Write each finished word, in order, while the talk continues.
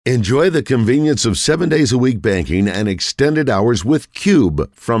Enjoy the convenience of 7 days a week banking and extended hours with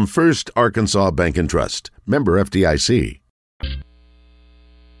Cube from First Arkansas Bank and Trust. Member FDIC.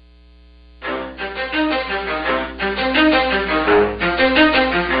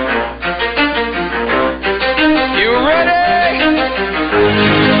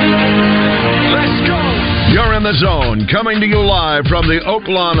 You're in the zone, coming to you live from the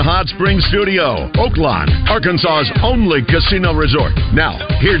Oaklawn Hot Springs Studio. Oaklawn, Arkansas's only casino resort. Now,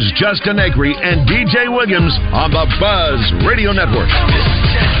 here's Justin Acree and DJ Williams on the Buzz Radio Network. This is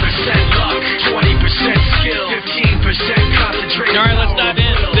 10% luck, 20% skill, 15% concentration. All right, let's dive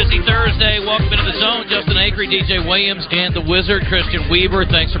in. Busy Thursday. Welcome into the zone. Justin Acree, DJ Williams, and the Wizard, Christian Weaver.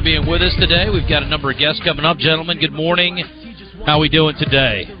 Thanks for being with us today. We've got a number of guests coming up. Gentlemen, good morning. How are we doing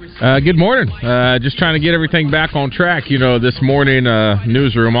today? Good morning. Just trying to get everything back on track. You know, this morning,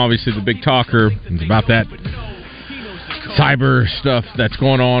 newsroom, obviously the big talker is about that cyber stuff that's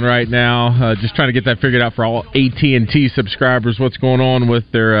going on right now. Just trying to get that figured out for all AT&T subscribers, what's going on with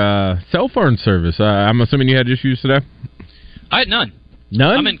their cell phone service. I'm assuming you had issues today? I had none.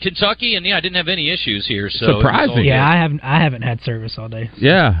 None? I'm in Kentucky, and, I didn't have any issues here. So surprising. Yeah, I haven't had service all day.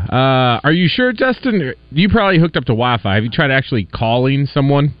 Yeah. Are you sure, Justin? You probably hooked up to Wi-Fi. Have you tried actually calling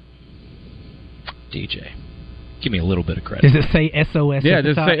someone? DJ, give me a little bit of credit. Does it say SOS? Yeah,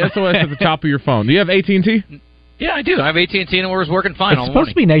 does it say SOS at the top of your phone? Do you have AT&T? Yeah, I do. I have AT&T, and it was working fine all morning. It's supposed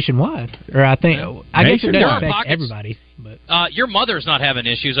to be nationwide, or I think. I guess it doesn't affect everybody. But your mother's not having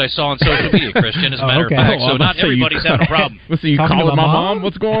issues. I saw on social media, Christian. As a matter of fact, so not everybody's having a problem. Listen, you calling my mom?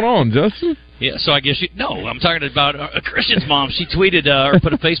 What's going on, Justin? Yeah, so I guess I'm talking about Christian's mom. She tweeted or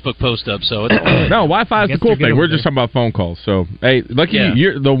put a Facebook post up. So it's no, Wi-Fi is the cool thing. We're just talking about phone calls. So hey, lucky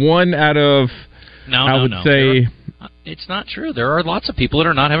you're the one out of. I would say it's not true. There are lots of people that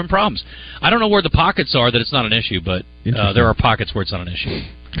are not having problems. I don't know where the pockets are that it's not an issue, but there are pockets where it's not an issue.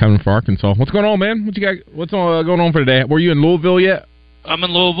 Coming from Arkansas, what's going on, man? What you got? What's going on for today? Were you in Louisville yet? I'm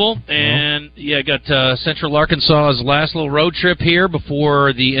in Louisville, and I got Central Arkansas's last little road trip here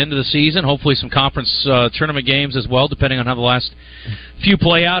before the end of the season. Hopefully, some conference tournament games as well, depending on how the last few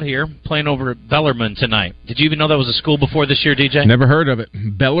play out here. Playing over at Bellarmine tonight. Did you even know that was a school before this year, DJ? Never heard of it.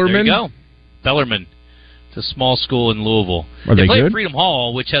 Bellarmine. There you go. Bellarmine. It's a small school in Louisville. Are they play good? At Freedom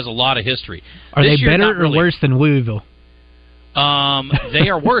Hall, which has a lot of history. Are they better or worse than Louisville? They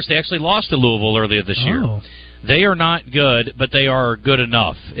are worse. They actually lost to Louisville earlier this year. They are not good, but they are good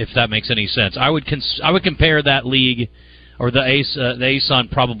enough, if that makes any sense. I would compare that league, or the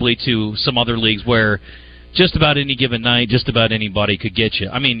ASUN, probably to some other leagues where just about any given night, just about anybody could get you.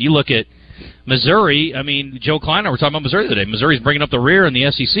 I mean, you look at Missouri. I mean, Joe Klein and I were talking about Missouri today. Missouri's bringing up the rear in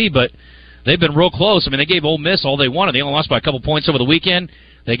the SEC, but they've been real close. I mean, they gave Ole Miss all they wanted. They only lost by a couple points over the weekend.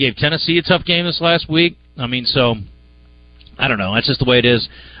 They gave Tennessee a tough game this last week. I mean, so I don't know. That's just the way it is.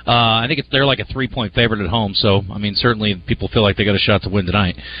 I think they're like a 3-point favorite at home. So, I mean, certainly people feel like they got a shot to win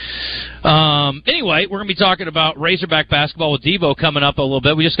tonight. Anyway, we're going to be talking about Razorback basketball with Devo coming up a little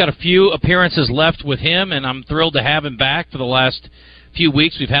bit. We just got a few appearances left with him, and I'm thrilled to have him back for the last few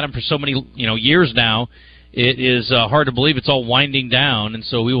weeks. We've had him for so many years now. It is hard to believe it's all winding down, and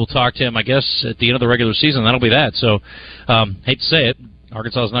so we will talk to him, I guess, at the end of the regular season. That'll be that. So, hate to say it,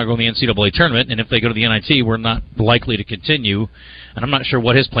 Arkansas is not going to the NCAA tournament, and if they go to the NIT, we're not likely to continue, and I'm not sure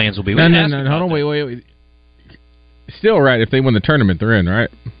what his plans will be. No, hold on, wait. Still, right, if they win the tournament, they're in, right?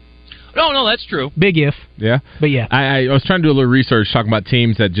 No, that's true. Big if. Yeah? But yeah. I was trying to do a little research talking about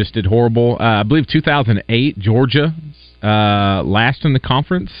teams that just did horrible. I believe 2008, Georgia, last in the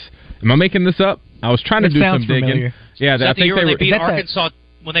conference. Am I making this up? I was trying to do some digging. Familiar. Yeah, I think they beat Arkansas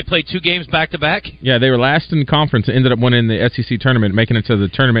when they played 2 games back-to-back? Yeah, they were last in the conference and ended up winning the SEC tournament, making it to the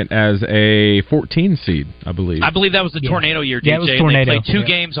tournament as a 14 seed, I believe. I believe that was the Tornado year, DJ. Yeah, it was Tornado. They played 2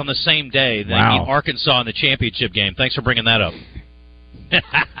 games on the same day. They beat Arkansas in the championship game. Thanks for bringing that up.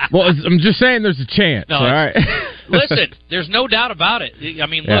 Well, I'm just saying there's a chance. No, all right. Listen, there's no doubt about it. I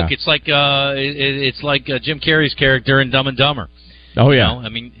mean, look, it's like Jim Carrey's character in Dumb and Dumber. Oh, yeah. I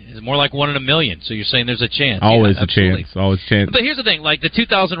mean, it's more like 1 in a million, so you're saying there's a chance. Always a chance. Always a chance. But here's the thing. Like the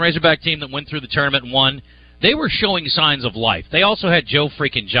 2000 Razorback team that went through the tournament and won, they were showing signs of life. They also had Joe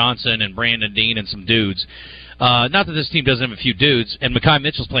freaking Johnson and Brandon Dean and some dudes. Not that this team doesn't have a few dudes, and Mekhi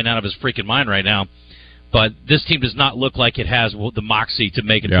Mitchell's playing out of his freaking mind right now, but this team does not look like it has the moxie to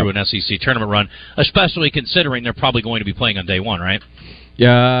make it through an SEC tournament run, especially considering they're probably going to be playing on day one, right?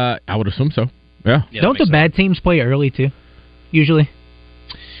 Yeah, I would assume so. Yeah. Don't the bad teams play early, too, usually?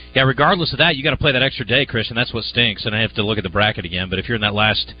 Yeah, regardless of that, you got to play that extra day, Christian. That's what stinks, and I have to look at the bracket again. But if you're in that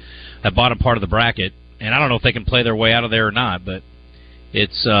bottom part of the bracket, and I don't know if they can play their way out of there or not, but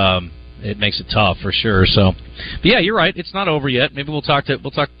it's it makes it tough for sure. So, but yeah, you're right. It's not over yet. Maybe we'll talk to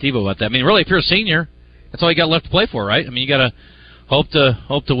Tebow about that. I mean, really, if you're a senior, that's all you got left to play for, right? I mean, you got to hope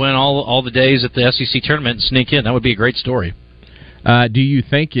to win all the days at the SEC tournament and sneak in. That would be a great story. Do you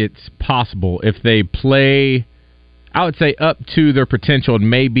think it's possible if they play, I would say, up to their potential and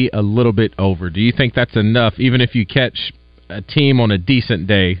maybe a little bit over? Do you think that's enough, even if you catch a team on a decent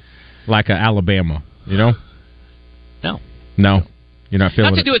day like Alabama, you know? No. You're not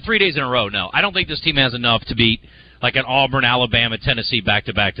feeling Not to it. do it 3 days in a row, no. I don't think this team has enough to beat like an Auburn, Alabama, Tennessee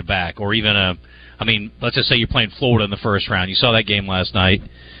back-to-back, or even let's just say you're playing Florida in the first round. You saw that game last night,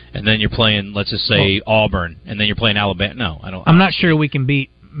 and then you're playing, let's just say, Auburn, and then you're playing Alabama. No, I don't. I'm not sure we can beat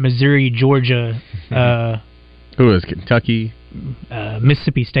Missouri, Georgia. Who is Kentucky?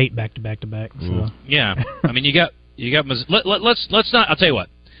 Mississippi State back-to-back. So. Yeah, I mean, you got. Let's not. I'll tell you what.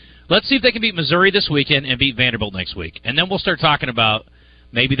 Let's see if they can beat Missouri this weekend and beat Vanderbilt next week, and then we'll start talking about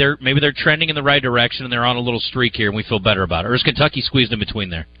maybe they're trending in the right direction and they're on a little streak here and we feel better about it. Or is Kentucky squeezed in between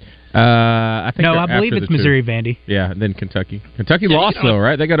there? I think I believe it's Missouri, Vandy. Yeah, and then Kentucky. Kentucky lost though,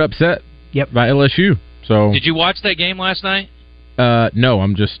 right? They got upset. Yep. By LSU. So did you watch that game last night? No,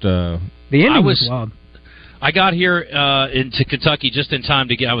 I'm just. The ending was wild. I got here into Kentucky just in time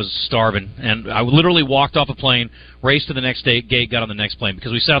to get. I was starving, and I literally walked off a plane, raced to the next gate, got on the next plane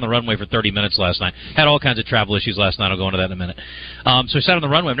because we sat on the runway for 30 minutes last night. Had all kinds of travel issues last night. I'll go into that in a minute. So we sat on the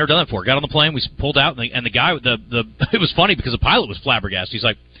runway. I've never done that before. Got on the plane. We pulled out, and the guy, it was funny because the pilot was flabbergasted. He's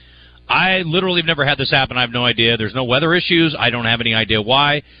like, "I literally have never had this happen. I have no idea. There's no weather issues. I don't have any idea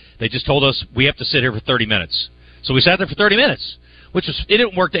why. They just told us we have to sit here for 30 minutes." So we sat there for 30 minutes. It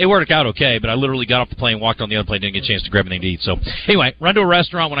didn't work. It worked out okay, but I literally got off the plane, walked on the other plane, didn't get a chance to grab anything to eat. So anyway, run to a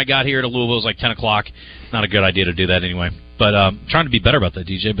restaurant when I got here to Louisville. It was like 10 o'clock. Not a good idea to do that anyway. But trying to be better about that,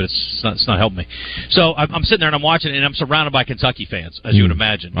 DJ, but it's not helping me. So I'm sitting there and I'm watching it, and I'm surrounded by Kentucky fans, as you would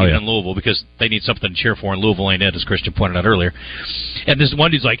imagine, even in Louisville, because they need something to cheer for, and Louisville ain't it, as Christian pointed out earlier. And this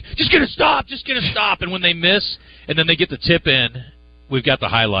one dude's like, just get a stop. And when they miss, and then they get the tip in, we've got the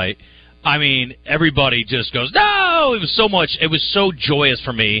highlight. I mean, everybody just goes, no! It was so joyous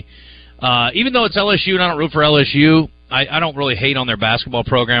for me. Even though it's LSU and I don't root for LSU, I don't really hate on their basketball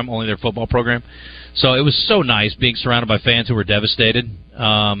program, only their football program. So it was so nice being surrounded by fans who were devastated.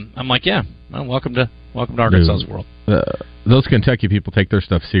 I'm like, yeah, well, welcome to Arkansas's world. Those Kentucky people take their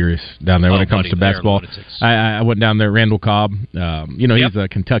stuff serious down there when it comes to basketball. I went down there, Randall Cobb. He's a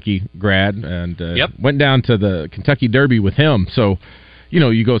Kentucky grad, and went down to the Kentucky Derby with him. So,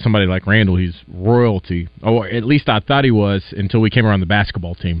 you go with somebody like Randall, he's royalty. Or at least I thought he was until we came around the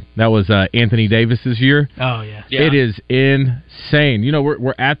basketball team. That was Anthony Davis's year. Oh, yeah. It is insane.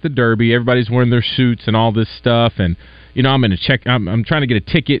 We're at the Derby. Everybody's wearing their suits and all this stuff. And, I'm going to check. I'm trying to get a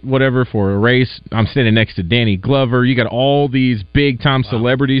ticket, whatever, for a race. I'm standing next to Danny Glover. You got all these big-time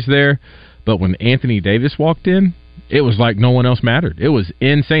celebrities there. But when Anthony Davis walked in, it was like no one else mattered. It was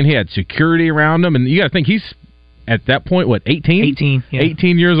insane. He had security around him. And you got to think he's, at that point, 18? 18, yeah.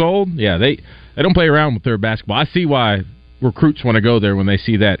 18 years old? Yeah, they don't play around with their basketball. I see why recruits want to go there when they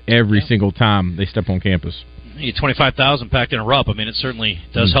see that every single time they step on campus. You get 25,000 packed in a rup. I mean, it certainly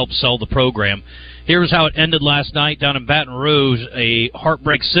does help sell the program. Here's how it ended last night down in Baton Rouge, a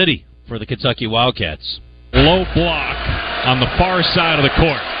heartbreak city for the Kentucky Wildcats. Low block on the far side of the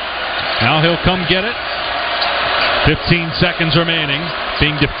court. Now he'll come get it. 15 seconds remaining.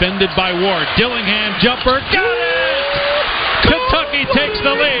 Being defended by Ward. Dillingham jumper. Got it! Kentucky takes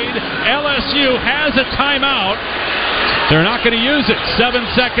the lead. LSU has a timeout. They're not going to use it. 7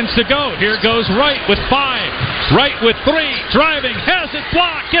 seconds to go. Here goes Wright with 5. Wright with 3. Driving. Has it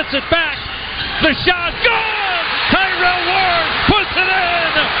blocked. Gets it back. The shot. Good! Tyrell Ward puts it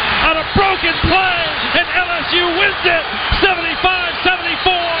in on a broken play. And LSU wins it.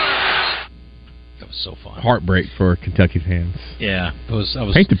 75-74. So fun. Heartbreak for Kentucky fans. Yeah, I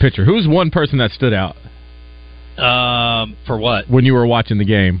was paint the picture. Who's one person that stood out? For what? When you were watching the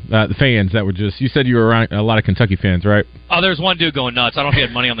game, the fans that were you said you were around a lot of Kentucky fans, right? Oh, there's one dude going nuts. I don't know if he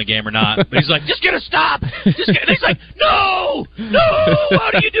had money on the game or not, but he's like, just get a stop. And he's like, no, how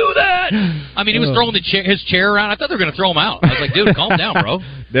do you do that? I mean, he was throwing his chair around. I thought they were going to throw him out. I was like, dude, calm down, bro.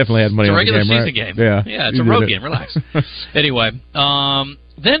 Definitely had money on the game, It's a regular season game. Yeah, it's a road game. Relax. Anyway,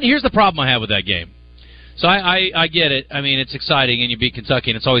 then here's the problem I have with that game. So I get it. I mean, it's exciting, and you beat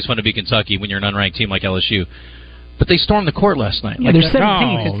Kentucky, and it's always fun to beat Kentucky when you're an unranked team like LSU. But they stormed the court last night. Yeah, they're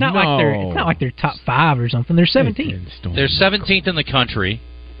 17th. It's not like they're top 5 or something. They're 17th. They're 17th in the country,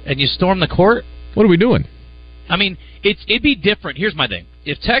 and you storm the court? What are we doing? I mean, it'd be different. Here's my thing.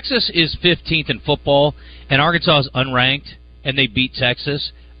 If Texas is 15th in football and Arkansas is unranked and they beat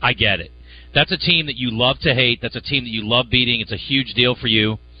Texas, I get it. That's a team that you love to hate. That's a team that you love beating. It's a huge deal for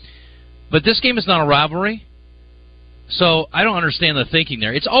you. But this game is not a rivalry. So I don't understand the thinking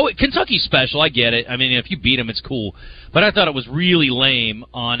there. It's Kentucky's special. I get it. I mean, if you beat them, it's cool. But I thought it was really lame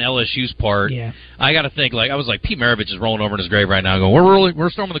on LSU's part. Yeah. I got to think I was like, Pete Maravich is rolling over in his grave right now, going, "We're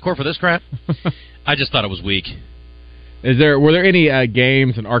storming the court for this crap." I just thought it was weak. Were there any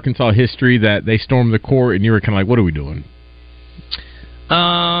games in Arkansas history that they stormed the court and you were kind of like, "What are we doing?"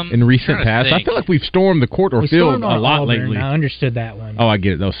 In recent past, I feel like we've stormed the court or field a lot lately. I understood that one. Oh, I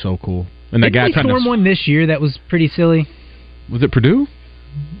get it. That was so cool. And Didn't we storm one this year that was pretty silly? Was it Purdue?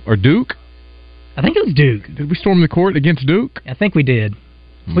 Or Duke? I think it was Duke. Did we storm the court against Duke? I think we did.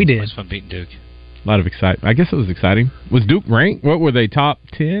 We did. It was fun beating Duke. A lot of excitement. I guess it was exciting. Was Duke ranked? What were they, top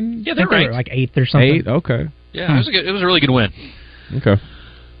 10? Yeah, they're ranked. They were like 8th or something. 8? Okay. Yeah, it was a really good win. Okay.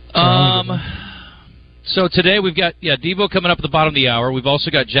 So today we've got Devo coming up at the bottom of the hour. We've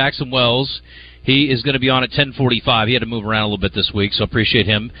also got Jackson Wells. He is going to be on at 10:45. He had to move around a little bit this week, so appreciate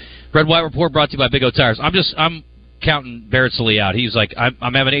him. Red White Report brought to you by Big O Tires. I'm counting Barrett Sallee out. He's like,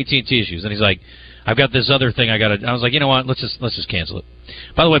 I'm having AT&T issues, and he's like, I've got this other thing I got to. I was like, you know what? Let's just cancel it.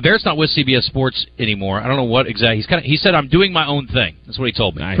 By the way, Barrett's not with CBS Sports anymore. I don't know what exactly. He said I'm doing my own thing. That's what he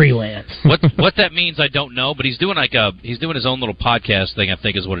told me. Freelance. What that means, I don't know. But he's doing his own little podcast thing. I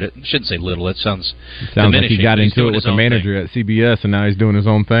think is what it. I shouldn't say little. It sounds like he got into it with the manager at CBS, and now he's doing his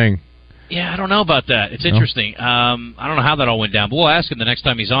own thing. Yeah, I don't know about that. It's interesting. I don't know how that all went down, but we'll ask him the next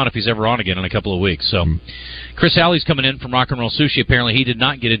time he's on if he's ever on again in a couple of weeks. So, Chris Halley's coming in from Rock and Roll Sushi. Apparently, he did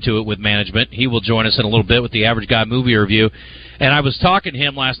not get into it with management. He will join us in a little bit with the Average Guy movie review. And I was talking to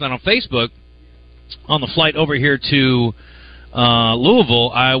him last night on Facebook on the flight over here to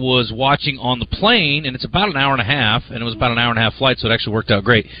Louisville. I was watching on the plane, and it's about an hour and a half, and it was about an hour and a half flight, so it actually worked out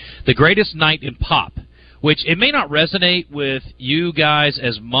great. The Greatest Night in Pop. Which it may not resonate with you guys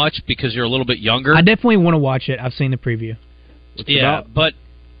as much because you're a little bit younger. I definitely want to watch it. I've seen the preview. But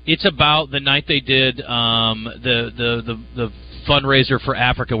it's about the night they did the fundraiser for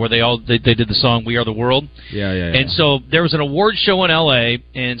Africa where they did the song "We Are the World." Yeah. And so there was an award show in L.A.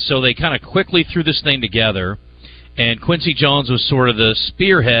 and so they kind of quickly threw this thing together. And Quincy Jones was sort of the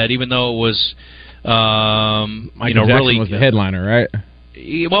spearhead, even though it was Michael Jackson really was the headliner, right?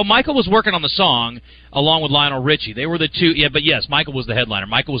 Well, Michael was working on the song along with Lionel Richie. They were the two. Yeah, but yes, Michael was the headliner.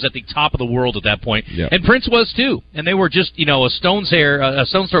 Michael was at the top of the world at that point, and Prince was too. And they were just a stone's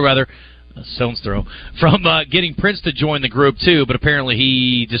throw from getting Prince to join the group too. But apparently,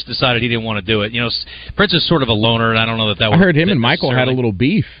 he just decided he didn't want to do it. Prince is sort of a loner, and I don't know that. I heard him and Michael had a little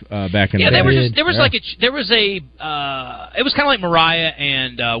beef back in the day. It was kind of like Mariah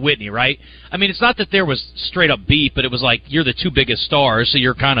and Whitney, right? I mean, it's not that there was straight up beef, but it was like you're the two biggest stars, so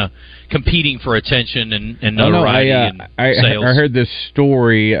you're kind of competing for attention and notoriety and sales. I heard this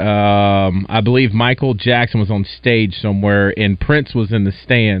story. I believe Michael Jackson was on stage somewhere, and Prince was in the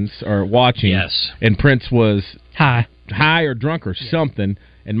stands or watching. Yes. And Prince was high or drunk or something,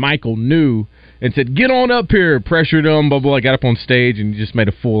 and Michael knew and said, "Get on up here," pressured him, blah, blah, got up on stage, and he just made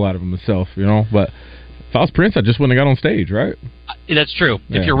a fool out of himself, But if I was Prince, I just wouldn't have got on stage, right? That's true.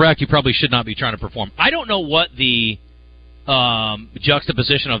 If you're wrecked, you probably should not be trying to perform. I don't know what the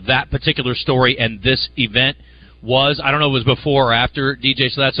juxtaposition of that particular story and this event was. I don't know if it was before or after, DJ,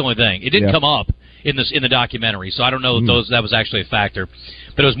 so that's the only thing. It didn't come up in the documentary, so I don't know if that was actually a factor.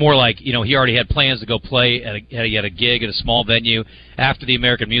 But it was more like, he already had plans to go play, he had a gig at a small venue after the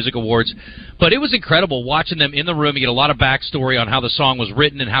American Music Awards. But it was incredible watching them in the room. You get a lot of backstory on how the song was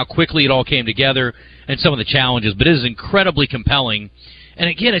written and how quickly it all came together and some of the challenges. But it is incredibly compelling. And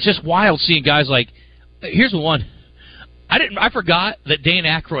again, it's just wild seeing guys like, here's the one. I forgot that Dan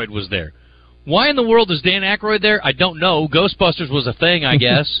Aykroyd was there. Why in the world is Dan Aykroyd there? I don't know. Ghostbusters was a thing, I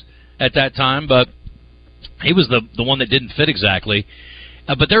guess, at that time, but he was the one that didn't fit exactly.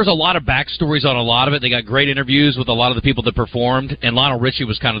 But there's a lot of backstories on a lot of it. They got great interviews with a lot of the people that performed, and Lionel Richie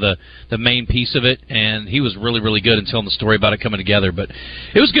was kind of the main piece of it, and he was really, really good in telling the story about it coming together. But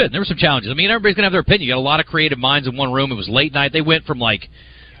it was good. There were some challenges. I mean, everybody's going to have their opinion. You got a lot of creative minds in one room. It was late night. They went from I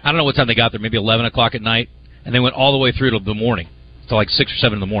don't know what time they got there, maybe 11 o'clock at night, and they went all the way through to the morning, to 6 or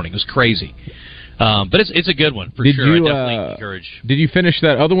 7 in the morning. It was crazy. But it's a good one, for sure. I definitely encourage. Did you finish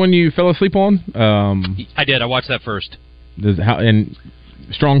that other one you fell asleep on? I did. I watched that first. And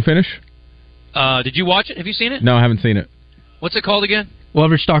strong finish? Did you watch it? Have you seen it? No, I haven't seen it. What's it called again?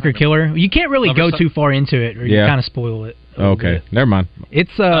 Lover, Stalker, Killer. You can't really go too far into it, or you kind of spoil it. Okay, never mind.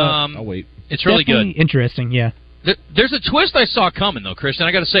 It's I'll wait. It's really good. Interesting, yeah. There's a twist I saw coming, though, Christian.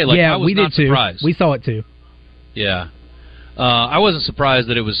 I got to say, I was not surprised. We saw it too. Yeah, I wasn't surprised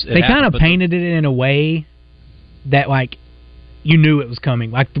that it was. They kind of painted it in a way that, you knew it was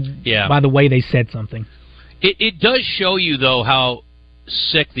coming, by the way they said something. It does show you, though, how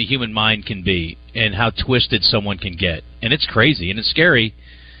sick the human mind can be and how twisted someone can get. And it's crazy and it's scary.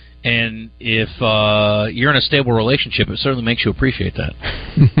 And if you're in a stable relationship, it certainly makes you appreciate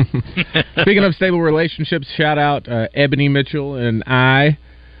that. Speaking of stable relationships, shout out Ebony Mitchell and I.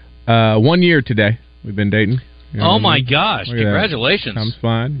 1 year today. We've been dating. You know my gosh. Congratulations. Sounds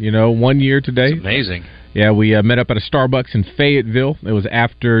fine. 1 year today. It's amazing. Yeah, we met up at a Starbucks in Fayetteville. It was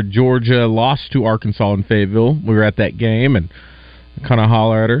after Georgia lost to Arkansas in Fayetteville. We were at that game and kind of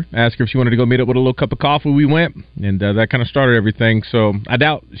holler at her, ask her if she wanted to go meet up with a little cup of coffee. We went, and that kind of started everything. So I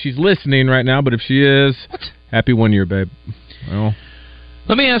doubt she's listening right now, but if she is, happy 1 year, babe. Well,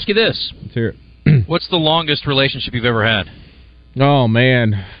 let me ask you this. Let's hear it. What's the longest relationship you've ever had? Oh,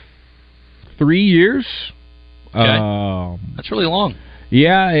 man. 3 years. Okay. That's really long.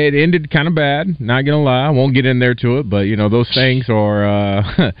 Yeah, it ended kind of bad. Not going to lie. I won't get in there to it, but, those things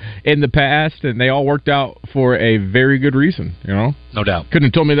are in the past, and they all worked out for a very good reason, No doubt. Couldn't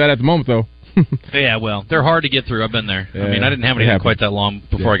have told me that at the moment, though. Yeah, well, they're hard to get through. I've been there. Yeah, I mean, I didn't have anything quite that long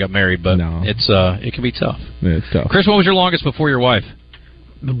before I got married, but it can be tough. Yeah, it's tough. Chris, what was your longest before your wife?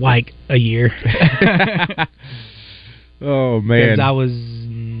 Like a year. Oh, man. Because I was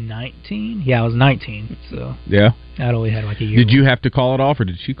 19? Yeah, I was 19, so... Yeah? I'd only had like a year. Did you have to call it off, or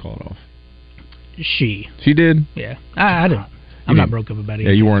did she call it off? She did? Yeah. I didn't. I'm not broke up about it.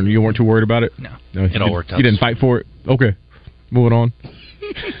 Yeah, you weren't too worried about it? No. It all worked out. You didn't fight for it? Okay. Moving on.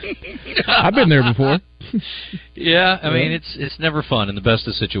 I've been there before. Yeah, I mean, it's never fun in the best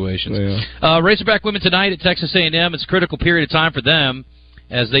of situations. Yeah. Razorback women tonight at Texas A&M. It's a critical period of time for them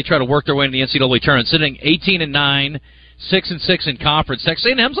as they try to work their way into the NCAA tournament, sitting 18-9, 6-6 in conference. Texas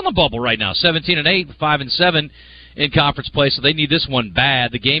A&M's on the bubble right now, 17-8, 5-7 in conference play, so they need this one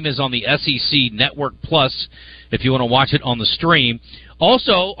bad. The game is on the SEC Network Plus if you want to watch it on the stream.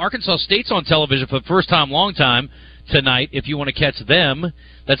 Also, Arkansas State's on television for the first time, long time tonight if you want to catch them.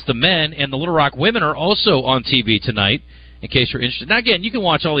 That's the men, and the Little Rock women are also on TV tonight in case you're interested. Now, again, you can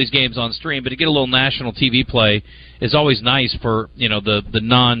watch all these games on stream, but to get a little national TV play is always nice for the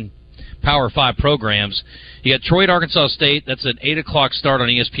non-Power 5 programs. You got Troy at Arkansas State. That's an 8 o'clock start on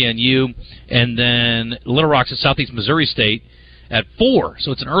ESPNU. And then Little Rock's at Southeast Missouri State at 4.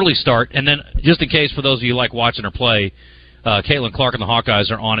 So it's an early start. And then just in case for those of you who like watching her play, Caitlin Clark and the Hawkeyes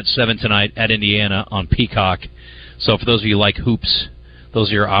are on at 7 tonight at Indiana on Peacock. So for those of you who like hoops,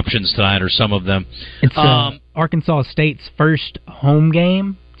 those are your options tonight, or some of them. It's Arkansas State's first home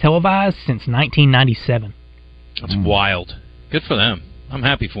game televised since 1997. That's wild. Good for them. I'm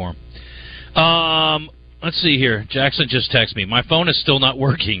happy for them. Let's see here. Jackson just texted me. My phone is still not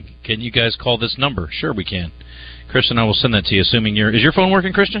working. Can you guys call this number? Sure, we can. Christian, I will send that to you, assuming is your phone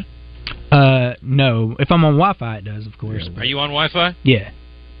working, Christian? No. If I'm on Wi-Fi, it does, of course. Are you on Wi-Fi? Yeah.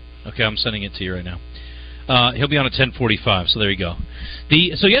 Okay, I'm sending it to you right now. He'll be on at 10:45, so there you go.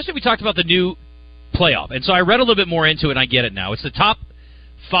 So yesterday we talked about the new playoff, and so I read a little bit more into it, and I get it now. It's the top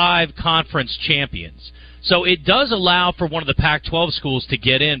 5 conference champions. So it does allow for one of the Pac-12 schools to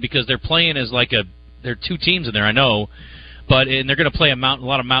get in because they're playing as there are 2 teams in there, I know, and they're going to play a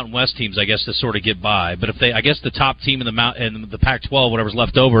lot of Mountain West teams, I guess, to sort of get by. But if I guess the top team in the Pac-12, whatever's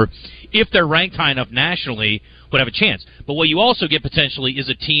left over, if they're ranked high enough nationally, would have a chance. But what you also get potentially is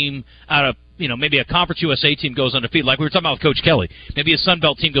a team out of maybe a Conference USA team goes undefeated, like we were talking about with Coach Kelly. Maybe a Sun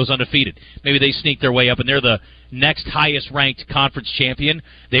Belt team goes undefeated. Maybe they sneak their way up, and they're the next highest-ranked conference champion.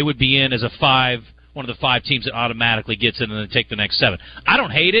 They would be in as one of the 5 teams that automatically gets in and then take the next 7. I don't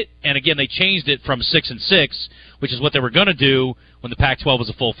hate it, and again, they changed it from 6-6, which is what they were going to do when the Pac-12 was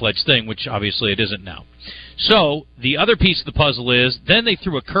a full-fledged thing, which obviously it isn't now. So the other piece of the puzzle is then they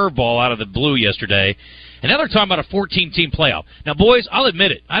threw a curveball out of the blue yesterday, and now they're talking about a 14-team playoff. Now, boys, I'll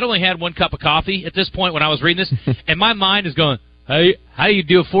admit it. I'd only had 1 cup of coffee at this point when I was reading this, and my mind is going, hey, how do you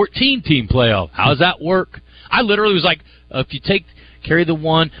do a 14-team playoff? How does that work? I literally was like, if you carry the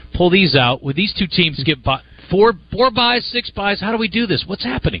 1, pull these out, would these 2 teams get by 4 buys, 6 buys? How do we do this? What's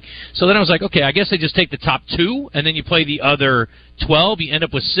happening? So then I was like, okay, I guess they just take the top 2, and then you play the other 12. You end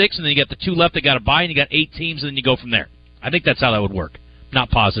up with 6, and then you got the 2 left that got a bye, and you got 8 teams, and then you go from there. I think that's how that would work. Not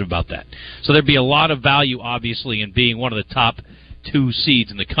positive about that. So there'd be a lot of value, obviously, in being one of the top 2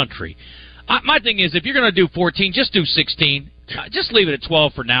 seeds in the country. My thing is, if you're going to do 14, just do 16. Just leave it at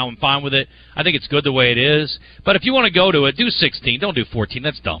 12 for now. I'm fine with it. I think it's good the way it is. But if you want to go to it, do 16. Don't do 14.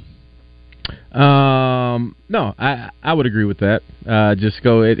 That's dumb. No, I would agree with that. Just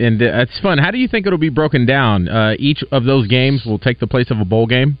go, and it's fun. How do you think it'll be broken down? Each of those games will take the place of a bowl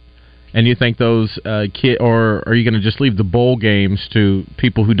game? And you think those or are you going to just leave the bowl games to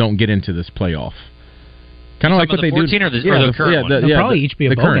people who don't get into this playoff? Kind of like what they 14 do. or the current one? They'll probably each be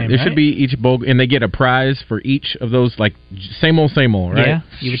a bowl current. game, It should be each bowl, and they get a prize for each of those, like same old, right? Yeah,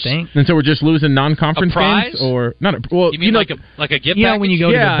 you would think. And so we're just losing non-conference A prize? games, or not? You mean like a gift package? When you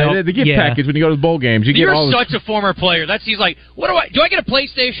go to the gift package when you go to the bowl games, you You're get all. such a former player. He's like, what do I get a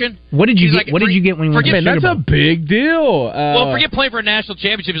PlayStation? What did you He's get? like, What did you get when you went to Man, the that's Sugar a Bowl? big deal. Well, forget playing for a national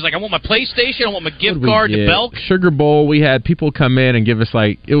championship. He's like, I want my PlayStation. I want my gift What did we card to get? Belk. Sugar Bowl. We had people come in and give us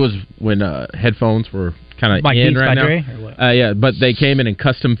it was when headphones were kind of Like in Beats right by now. Dre, or what? Yeah, but they came in and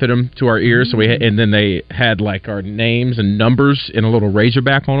custom fit them to our ears. So and then they had like our names and numbers in a little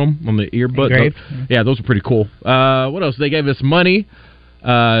Razorback on them on the earbud. Engraved? Yeah, those were pretty cool. What else? They gave us money,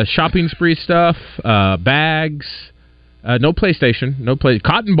 shopping spree stuff, bags. No PlayStation,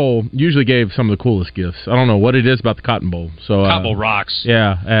 Cotton Bowl usually gave some of the coolest gifts. I don't know what it is about the Cotton Bowl. So Cotton Bowl rocks.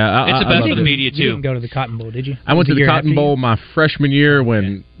 Yeah, it's the best for the media You too. didn't go to the Cotton Bowl, did you? I went to the year Cotton after Bowl my freshman year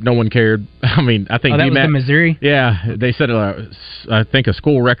when no one cared. I mean, I think that was DMAC, the Missouri? Yeah, they set I think a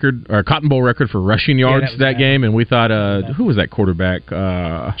school record or a Cotton Bowl record for rushing yards that was that bad. game, and we thought, who was that quarterback?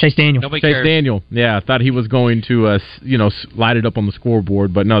 Chase Daniel. Nobody Chase cares. Daniel. Yeah, I thought he was going to, light it up on the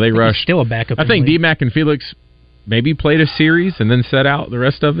scoreboard, but no, they He's rushed. still a backup. I in the think league. DMAC and Felix maybe played a series and then set out the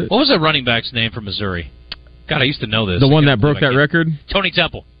rest of it. What was that running back's name from Missouri? God, I used to know this. The one I that broke that record? Tony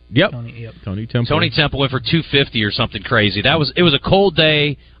Temple. Yep. Tony Temple. Tony Temple went for 250 or something crazy. It was a cold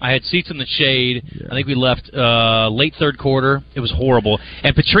day. I had seats in the shade. Yeah. I think we left late third quarter. It was horrible.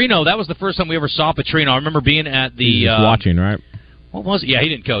 And Petrino, that was the first time we ever saw Petrino. I remember being at the He was just watching, right? What was it? Yeah, he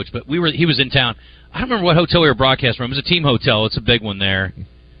didn't coach, but he was in town. I don't remember what hotel we were broadcasting from. It was a team hotel. It's a big one there.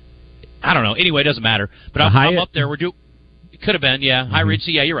 I don't know. Anyway, it doesn't matter. But I'm up there. It could have been, yeah. High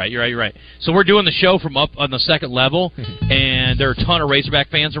Regency, yeah, you're right. So we're doing the show from up on the second level, and there are a ton of Razorback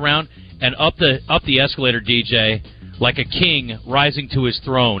fans around. And up the escalator, DJ, like a king rising to his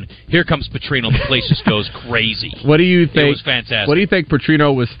throne, here comes Petrino. The place just goes crazy. What do you think? It was fantastic. What do you think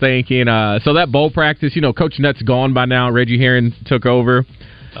Petrino was thinking? So that bowl practice, Coach Nutt's gone by now. Reggie Herring took over.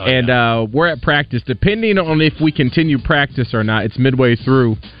 We're at practice. Depending on if we continue practice or not, it's midway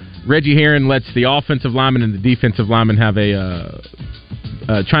through. Reggie Herring lets the offensive lineman and the defensive lineman have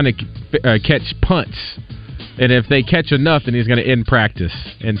trying to catch punts. And if they catch enough, then he's going to end practice.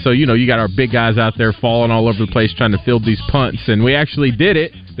 And so, you got our big guys out there falling all over the place trying to field these punts. And we actually did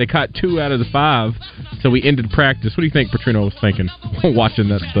it. They caught 2 out of the 5. So we ended practice. What do you think Petrino was thinking watching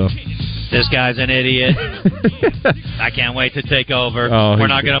that stuff? This guy's an idiot. I can't wait to take over. We're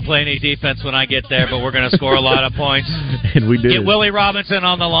not going to play any defense when I get there, but we're going to score a lot of points. And we did. Get Willie Robinson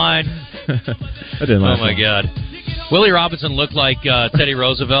on the line. That didn't last Oh, my long. God. Willie Robinson looked like Teddy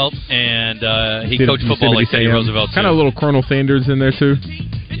Roosevelt, and he coached football like Teddy Roosevelt, too. Kind of a little Colonel Sanders in there, too.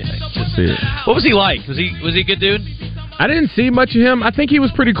 Yeah, what was he like? Was he a good dude? I didn't see much of him. I think he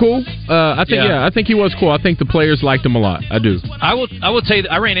was pretty cool. I think he was cool. I think the players liked him a lot. I do. I will tell you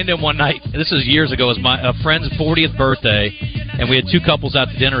that I ran into him one night. This is years ago. It was my friend's 40th birthday, and we had 2 couples out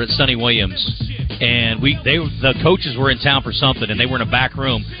to dinner at Sonny Williams. And the coaches were in town for something, and they were in a back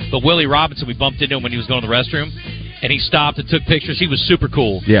room. But Willie Robinson, we bumped into him when he was going to the restroom, and he stopped and took pictures. He was super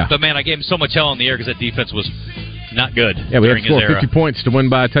cool. Yeah. But man, I gave him so much hell on the air because that defense was not good. Yeah, we had during to score his era. 50 points to win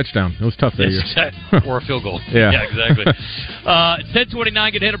by a touchdown. It was tough that year. Or a field goal. Yeah. Exactly. It's 10:29.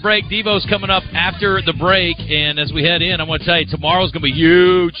 Going to hit a break. Devo's coming up after the break, and as we head in, I'm going to tell you tomorrow's going to be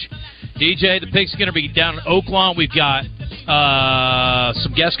huge. DJ, the Pig's going to be down in Oaklawn. We've got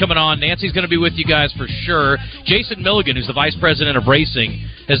some guests coming on. Nancy's going to be with you guys for sure. Jason Milligan, who's the vice president of racing,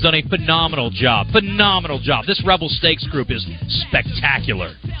 has done a phenomenal job. This Rebel Stakes group is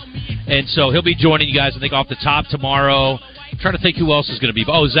spectacular. And so he'll be joining you guys, I think, off the top tomorrow. I'm trying to think who else is going to be.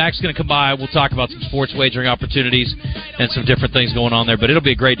 Oh, Zach's going to come by. We'll talk about some sports wagering opportunities and some different things going on there. But it'll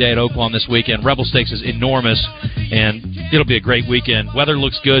be a great day at Oaklawn this weekend. Rebel Stakes is enormous, and it'll be a great weekend. Weather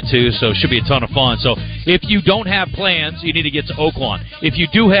looks good, too, so it should be a ton of fun. So if you don't have plans, you need to get to Oaklawn. If you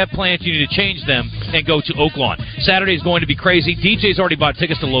do have plans, you need to change them and go to Oaklawn. Saturday is going to be crazy. DJ's already bought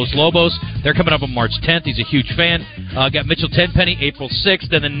tickets to Los Lobos. They're coming up on March 10th. He's a huge fan. Got Mitchell Tenpenny April 6th.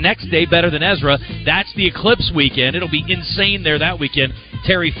 Then the next day, Better Than Ezra. That's the Eclipse weekend. It'll be insane there that weekend.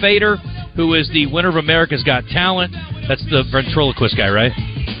 Terry Fader, who is the winner of America's Got Talent. That's the ventriloquist guy, right?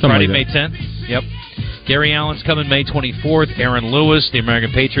 Friday, May 10th. Yep. Gary Allen's coming May 24th. Aaron Lewis, the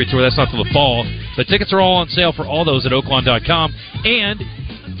American Patriot Tour. That's not till the fall. But tickets are all on sale for all those at Oaklawn.com. And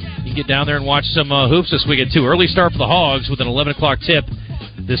you can get down there and watch some hoops this weekend, too. Early start for the Hogs with an 11 o'clock tip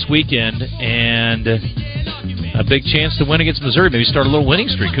this weekend. And a big chance to win against Missouri. Maybe start a little winning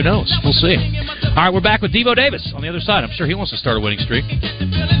streak. Who knows? We'll see. All right, we're back with Devo Davis on the other side. I'm sure he wants to start a winning streak.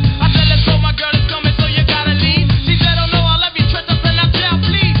 I said, let's go, my girl is coming, so you gotta leave. She said, oh no, I love you, trust us, and I said,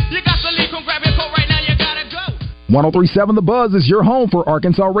 please. You got to leave, come grab your coat right now, you gotta go. 103.7 The Buzz is your home for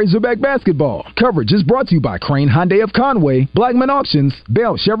Arkansas Razorback basketball. Coverage is brought to you by Crane Hyundai of Conway, Blackman Auctions,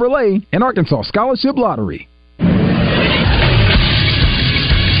 Bell Chevrolet, and Arkansas Scholarship Lottery.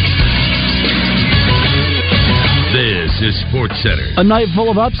 This is SportsCenter. A night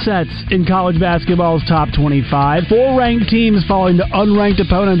full of upsets in college basketball's top 25. 4 ranked teams falling to unranked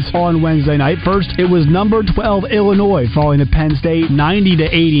opponents on Wednesday night. First, it was number 12 Illinois falling to Penn State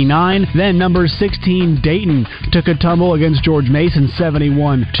 90-89. Then number 16 Dayton took a tumble against George Mason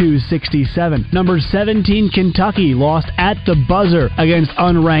 71-67. Number 17 Kentucky lost at the buzzer against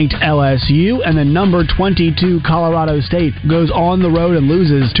unranked LSU. And then number 22 Colorado State goes on the road and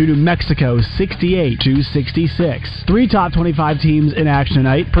loses to New Mexico 68-66. 3 top 25 teams in action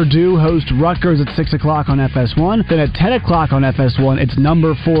tonight. Purdue hosts Rutgers at 6 o'clock on FS1. Then at 10 o'clock on FS1, it's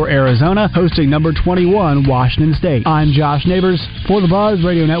number 4 Arizona hosting number 21 Washington State. I'm Josh Neighbors for the Buzz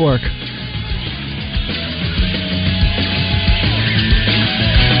Radio Network.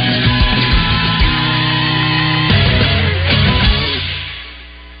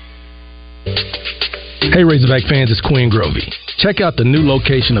 Hey Razorback fans, it's Quinn Grovey. Check out the new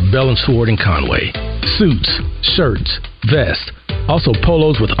location of Bell & Sword in Conway. Suits, shirts, vests, also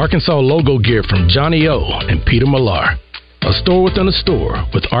polos with Arkansas logo gear from Johnny O and Peter Millar. A store within a store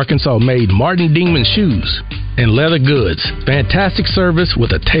with Arkansas-made Martin Dingman shoes and leather goods. Fantastic service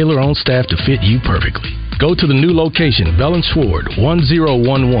with a tailor-on staff to fit you perfectly. Go to the new location, Bell & Sword,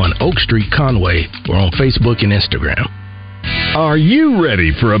 1011 Oak Street, Conway, or on Facebook and Instagram. Are you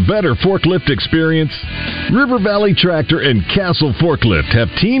ready for a better forklift experience? River Valley Tractor and Castle Forklift have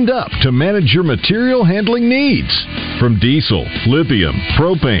teamed up to manage your material handling needs. From diesel, lithium,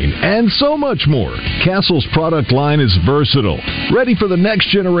 propane, and so much more, Castle's product line is versatile, ready for the next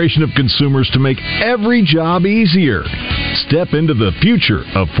generation of consumers to make every job easier. Step into the future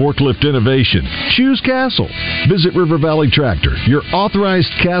of forklift innovation. Choose Castle. Visit River Valley Tractor, your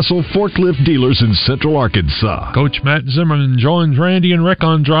authorized Castle forklift dealers in Central Arkansas. Coach Matt Zimmerman joins Randy and Rick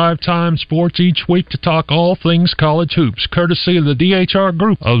on Drive Time Sports each week to talk all things college hoops, courtesy of the DHR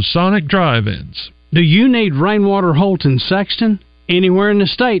Group of Sonic Drive-Ins. Do you need Rainwater, Holt, and Sexton? Anywhere in the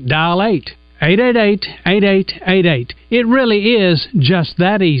state, dial 888-8888. It really is just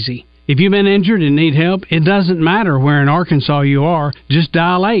that easy. If you've been injured and need help, it doesn't matter where in Arkansas you are. Just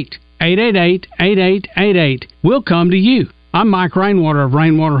dial 888-8888. We'll come to you. I'm Mike Rainwater of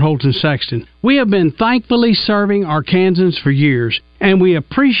Rainwater, Holt, and Sexton. We have been thankfully serving Arkansans for years, and we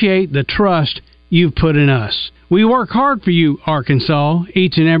appreciate the trust you've put in us. We work hard for you, Arkansas,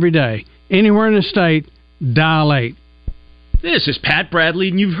 each and every day. Anywhere in the state, dial 8. This is Pat Bradley,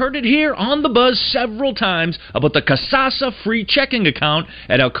 and you've heard it here on The Buzz several times about the Kasasa free checking account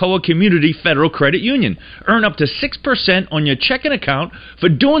at Alcoa Community Federal Credit Union. Earn up to 6% on your checking account for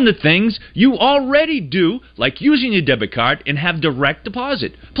doing the things you already do, like using your debit card and have direct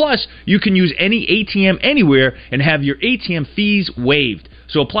deposit. Plus, you can use any ATM anywhere and have your ATM fees waived.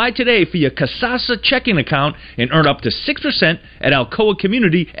 So apply today for your Kasasa checking account and earn up to 6% at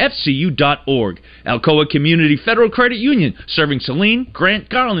alcoacommunityfcu.org. Alcoa Community Federal Credit Union, serving Saline, Grant,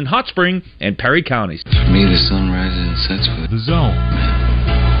 Garland, Hot Spring, and Perry counties. For me, the sun rises and sets with The Zone.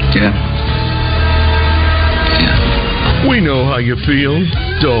 Yeah. We know how you feel.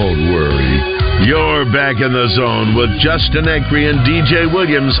 Don't worry. You're back in the zone with Justin Acri and DJ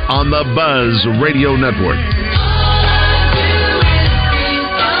Williams on the Buzz Radio Network.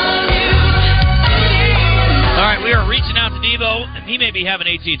 All right, we are reaching out to Devo, and he may be having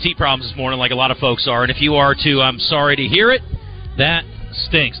AT&T problems this morning like a lot of folks are, and if you are too, I'm sorry to hear it. That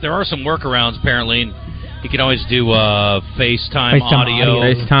stinks. There are some workarounds, apparently, and you can always do FaceTime audio.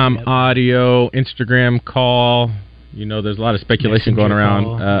 FaceTime audio, Instagram call. You know, there's a lot of speculation going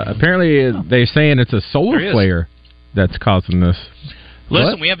around. Apparently, they're saying it's a solar flare that's causing this.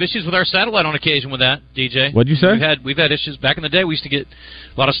 Listen, we have issues with our satellite on occasion with that, DJ. What'd you say? We've had issues. Back in the day, we used to get a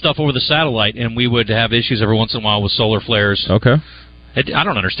lot of stuff over the satellite, and we would have issues every once in a while with solar flares. Okay. I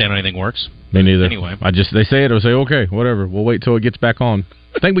don't understand how anything works. Me neither. Anyway. They say it, I'll say, okay, whatever. We'll wait till it gets back on.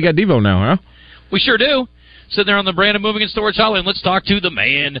 I think we got Devo now, huh? We sure do. Sitting there on the Brandon Moving and Storage Hotline. Let's talk to the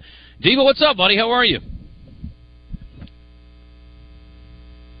man. Devo, what's up, buddy? How are you?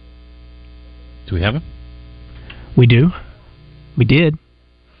 Do we have him? We do. We did.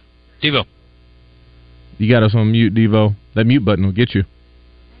 Devo. You got us on mute, Devo. That mute button will get you.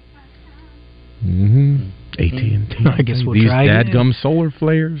 Mm-hmm. AT&T. I guess we'll These try dadgum solar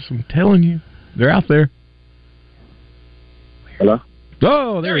flares, I'm telling you. They're out there. Hello?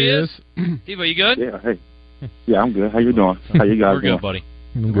 Oh, there he is. Devo, you good? Yeah, hey. Yeah, I'm good. How you doing? How you guys doing? We're good, buddy.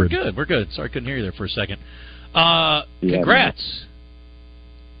 We're good. We're good. Sorry, I couldn't hear you there for a second. Yeah, Congrats.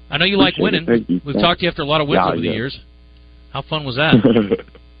 I know you like winning. We've talked to you after a lot of wins over the years. How fun was that? It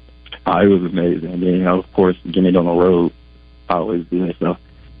was amazing. And then, of course, getting it on the road, always good. So,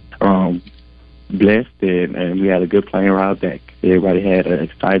 blessed, and we had a good playing ride back. Everybody had an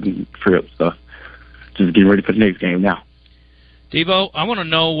exciting trip. So, just getting ready for the next game now. Devo, I want to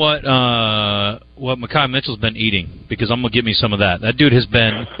know what Mekhi Mitchell's been eating, because I'm going to give me some of that. That dude has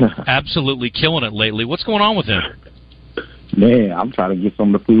been absolutely killing it lately. What's going on with him? Man, I'm trying to get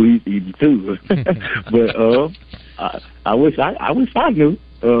some of the food he's eating too. But I wish I knew.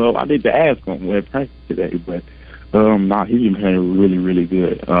 I need to ask him when practice today. But he's been playing really, really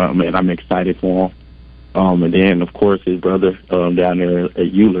good. And I'm excited for him. And then of course his brother down there at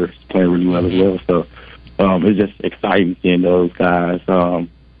Euler is playing really well as well. So it's just exciting seeing those guys. And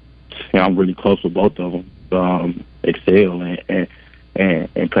I'm really close with both of them. Excel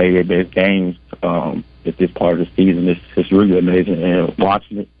and play their best games. At this part of the season, it's really amazing, and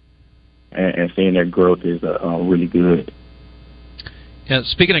watching it and seeing their growth is really good. Yeah,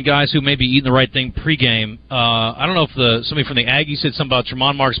 speaking of guys who may be eating the right thing pregame, I don't know if somebody from the Aggies said something about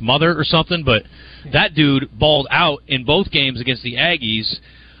Tremont Mark's mother or something, but that dude balled out in both games against the Aggies.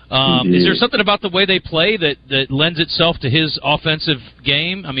 Is there something about the way they play that lends itself to his offensive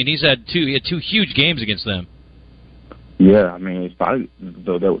game? I mean, he had two huge games against them. Yeah, I mean, it's probably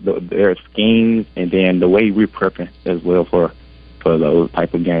their schemes, and then the way we're prepping as well for those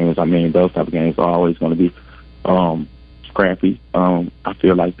type of games. I mean, those type of games are always going to be scrappy. I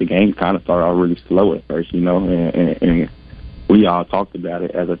feel like the game kind of started out really slow at first, and we all talked about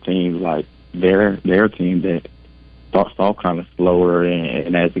it as a team, like their team that starts off kind of slower,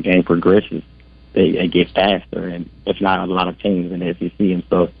 and as the game progresses, they get faster, and it's not a lot of teams in the SEC, and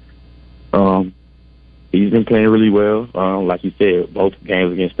so he's been playing really well. Like you said, both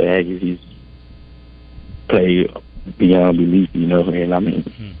games against the Aggies, he's played beyond belief, and I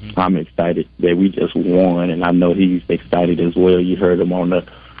mean, I'm excited that we just won, and I know he's excited as well. You heard him on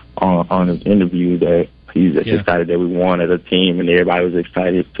his interview that he's excited that we won as a team, and everybody was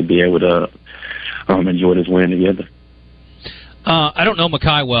excited to be able to enjoy this win together. I don't know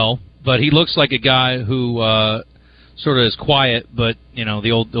Mekhi well, but he looks like a guy who sort of is quiet, but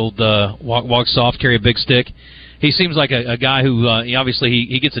the old walk soft, carry a big stick. He seems like a guy who obviously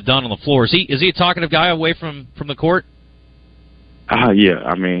he gets it done on the floor. Is he a talkative guy away from the court? Yeah,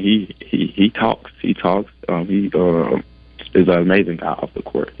 I mean he talks. He is an amazing guy off the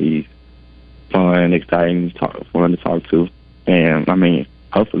court. He's fun, exciting, fun to talk to, and I mean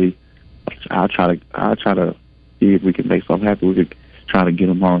hopefully I'll try to see if we can make something happen. We could try to get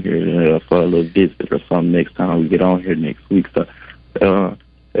him on here for a little visit or something next time we get on here next week. So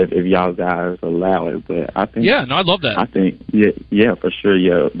if y'all guys allow it, but I think I'd love that. I think for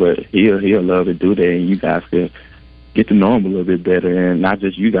sure, but he'll love to do that, and you guys can get to know him a little bit better, and not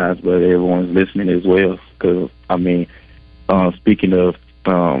just you guys, but everyone's listening as well. Because I mean, speaking of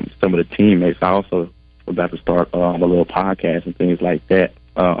some of the teammates, I also about to start a little podcast and things like that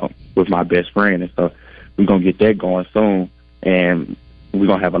with my best friend, and so we're gonna get that going soon, and we're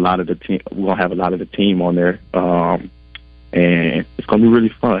gonna have a lot of the team. We're gonna have a lot of the team on there, and it's gonna be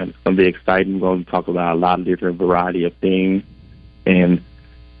really fun. It's gonna be exciting. We're gonna talk about a lot of different variety of things, and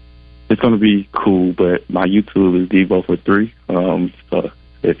it's gonna be cool. But my YouTube is Devo43. So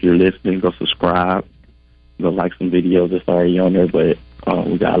if you're listening, go subscribe. Go like some videos that's already on there. But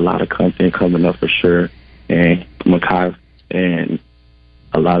we got a lot of content coming up for sure, and Mekhi and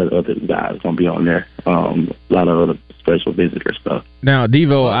a lot of other guys gonna be on there. A lot of other special visitor stuff. Now,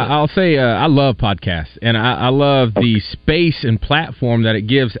 Devo, I'll say I love podcasts, and I love the space and platform that it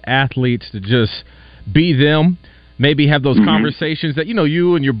gives athletes to just be them, maybe have those conversations that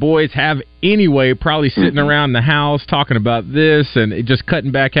you and your boys have anyway, probably sitting around the house talking about this and just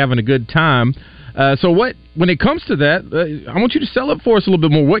cutting back, having a good time. So when it comes to that, I want you to sell it for us a little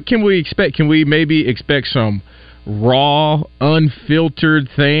bit more. What can we expect? Can we maybe expect some raw, unfiltered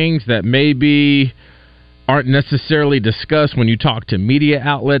things that maybe aren't necessarily discussed when you talk to media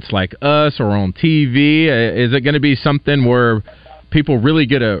outlets like us or on TV? Is it going to be something where people really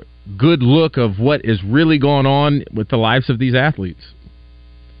get a good look of what is really going on with the lives of these athletes?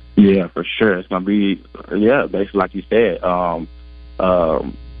 Yeah, for sure. It's going to be, basically like you said, on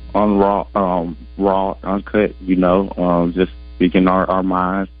raw, uncut, just speaking our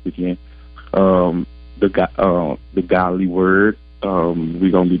minds, speaking the godly word.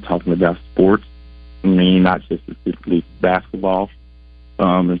 We're going to be talking about sports. I mean, not just specifically basketball.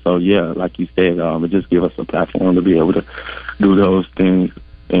 And so, like you said, it just gives us a platform to be able to do those things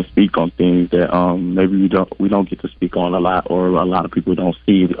and speak on things that maybe we don't get to speak on a lot, or a lot of people don't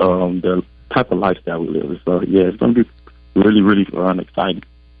see the type of lifestyle we live. So, it's going to be really, really fun, exciting.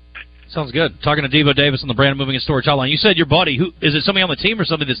 Sounds good. Talking to Devo Davis on the Brand Moving and Storage Hotline. You said your buddy. Who is it? Somebody on the team or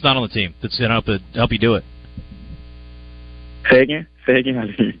somebody that's not on the team that's going to help you do it? Say again.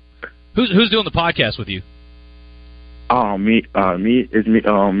 Who's doing the podcast with you? Me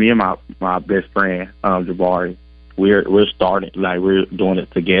and my best friend, Jabari. We're starting, like, we're doing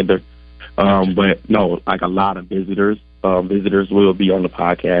it together. But no, like, a lot of visitors will be on the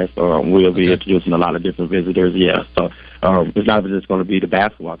podcast. We'll be introducing a lot of different visitors. Yeah, so it's not just going to be the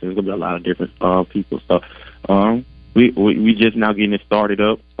basketball team. It's going to be a lot of different people. So we just now getting it started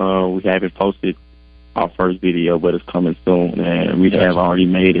up. We haven't posted our first video, but it's coming soon, and we have already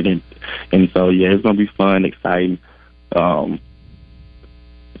made it. And so yeah, it's going to be fun, exciting.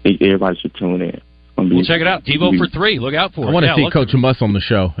 Everybody should tune in. We'll check it out. Devo for 3. Look out for it. I want to see Coach Muss on the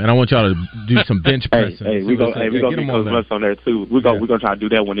show, and I want y'all to do some bench pressing. We're going to get Coach Muss on there, too. We're going to try to do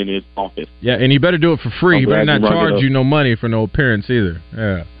that one in his office. Yeah, and you better do it for free. He better not charge you no money for no appearance either.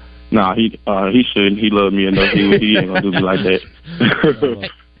 Yeah. Nah, he shouldn't. He loved me enough. He ain't going to do me like that.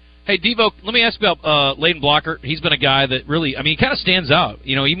 Hey, Devo, let me ask you about Layden Blocker. He's been a guy that really, he kind of stands out.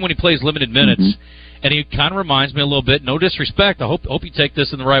 You know, even when he plays limited minutes. Mm-hmm. And he kind of reminds me a little bit, no disrespect, I hope you take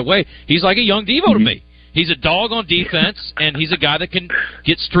this in the right way. He's like a young Devo to me. He's a dog on defense, and he's a guy that can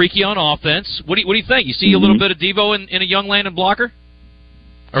get streaky on offense. What do you think? You see a little bit of Devo in a young Layden Blocker?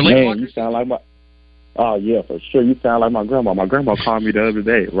 Or Layden Blocker? You sound like oh, yeah, for sure. You sound like my grandma. My grandma called me the other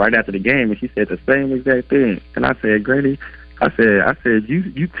day, right after the game, and she said the same exact thing. And I said, Granny, I said,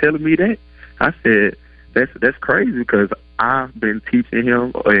 you telling me that? I said, that's crazy, because I've been teaching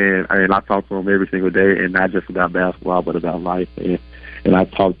him, and I talk to him every single day, and not just about basketball, but about life. And I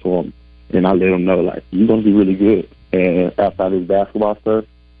talk to him, and I let him know, like, you're going to be really good. And outside this basketball stuff,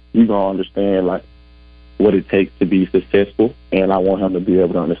 you're going to understand, like, what it takes to be successful. And I want him to be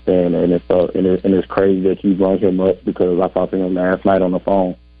able to understand that. And it's crazy that you brought him up, because I talked to him last night on the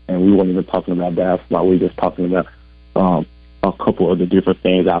phone, and we weren't even talking about basketball. We were just talking about a couple of the different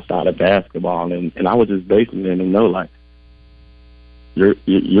things outside of basketball. And I was just basically letting him know, like,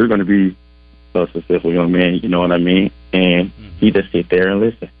 you're going to be a successful young man, you know what I mean? And he just sit there and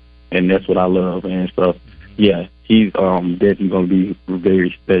listen, and that's what I love. And so, yeah, he's definitely going to be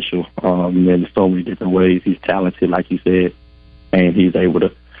very special in so many different ways. He's talented, like you said, and he's able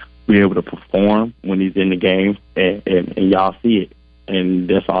to perform when he's in the game, and y'all see it, and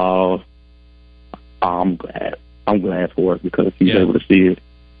that's all. I'm glad for it, because he's able to see it.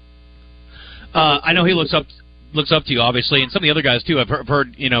 I know he looks up to you, obviously, and some of the other guys too. I've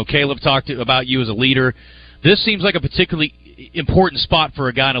heard Caleb talk about you as a leader. This seems like a particularly important spot for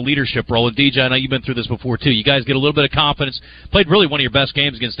a guy in a leadership role. And DJ, I know you've been through this before too. You guys get a little bit of confidence. Played really one of your best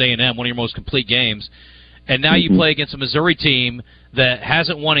games against A&M, one of your most complete games, and now you play against a Missouri team that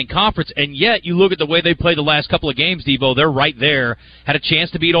hasn't won in conference, and yet you look at the way they played the last couple of games, Devo, they're right there. Had a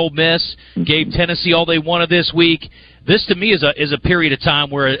chance to beat Ole Miss, gave Tennessee all they wanted this week. This, to me, is a period of time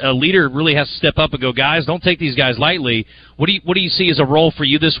where a leader really has to step up and go, guys, don't take these guys lightly. What do you see as a role for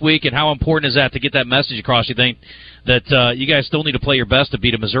you this week, and how important is that to get that message across, you think, that you guys still need to play your best to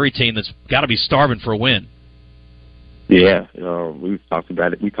beat a Missouri team that's got to be starving for a win? Yeah, we talked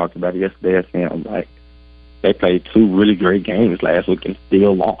about it. We talked about it yesterday. I think, like, they played 2 really great games last week and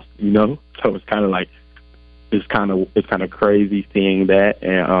still lost, So it's kind of like, it's kind of crazy seeing that,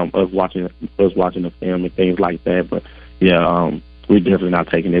 and us watching the film and things like that. But yeah, we're definitely not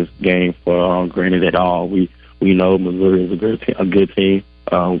taking this game for granted at all. We know Missouri is a good team,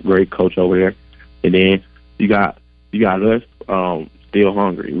 great coach over there, and then you got us still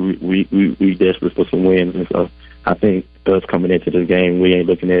hungry. We desperate for some wins, and so I think us coming into this game, we ain't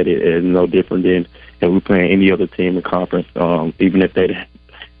looking at it as no different than if we're playing any other team in conference, even if they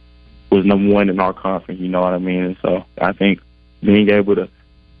was number 1 in our conference, you know what I mean? And so I think being able to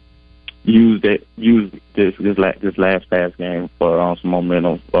use this last past game for some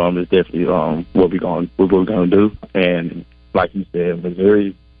momentum is definitely what we're going to do. And like you said,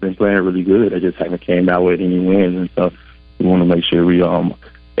 Missouri's been playing really good. They just haven't came out with any wins, and so we want to make sure we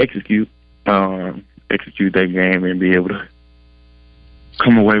execute that game and be able to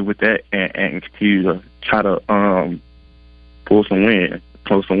come away with that and continue to try to pull some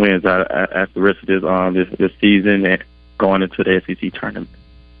wins out after the rest of this season and going into the SEC tournament.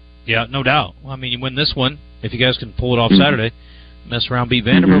 Yeah, no doubt. Well, I mean, you win this one, if you guys can pull it off Saturday, mess around, beat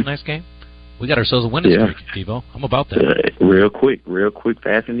Vanderbilt next game, we got ourselves a winning streak, Devo. I'm about that. Real quick,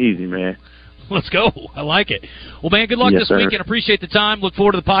 fast and easy, man. Let's go. I like it. Well, man, good luck this weekend. Appreciate the time. Look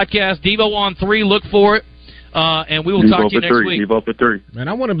forward to the podcast. Devo on 3. Look for it. And we will talk to you next week. Devo for 3. Man,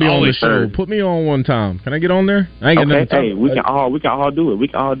 I want to be on the show. Put me on one time. Can I get on there? I ain't got nothing to talk. Hey, we can all do it. We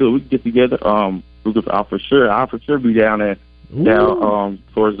can get together. I'll for sure be down there down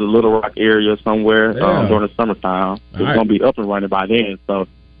towards the Little Rock area somewhere during the summertime. It's going to be up and running by then, so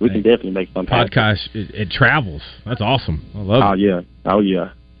we can definitely make something happen. Podcast, it travels. That's awesome. I love it. Oh,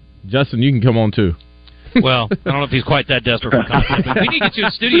 yeah. Justin, you can come on, too. Well, I don't know if he's quite that desperate for content, but we need to get you in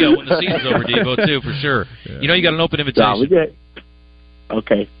the studio when the season's over, Devo, too, for sure. Yeah. You know you got an open invitation.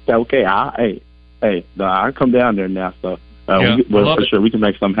 Okay. I come down there now, so for sure we can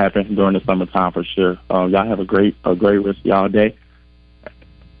make something happen during the summertime for sure. Y'all have a great rest of y'all day.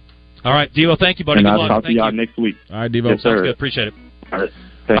 All right, Devo, thank you, buddy. And Good I'll luck. talk to y'all next week. All right, Devo. Yes, Sounds good. Appreciate it. All right.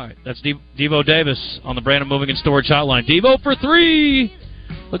 All right, that's Devo Davis on the Brandon Moving and Storage Hotline. Devo for 3.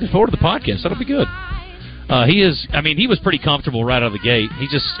 Looking forward to the podcast. That'll be good. He was pretty comfortable right out of the gate. He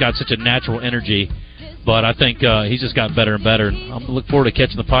just got such a natural energy, but I think he's just gotten better and better. I'm looking forward to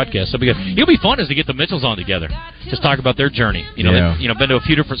catching the podcast. It'll be fun as to get the Mitchells on together. Just talk about their journey. They've been to a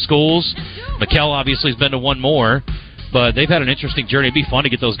few different schools. Mikkel obviously has been to one more. But they've had an interesting journey. It'd be fun to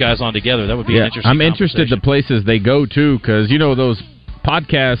get those guys on together. That would be an interesting I'm interested the places they go to, because those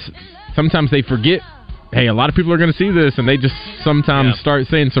podcasts, sometimes they forget, hey, a lot of people are going to see this, and they just sometimes start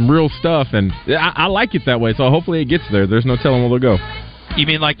saying some real stuff, and I like it that way, so hopefully it gets there. There's no telling where they'll go. You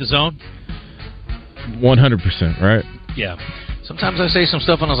mean like the Zone? 100%, right? Yeah. Sometimes I say some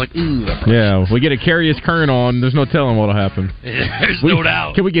stuff, and I was like, ooh. Yeah, we get a Carius Kern on, there's no telling what'll happen. There's no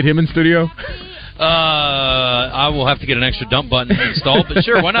doubt. Can we get him in studio? I will have to get an extra dump button installed, but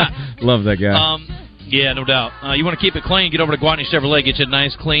sure, why not? Love that guy. Yeah, no doubt. You want to keep it clean, get over to Gwatney Chevrolet, get you a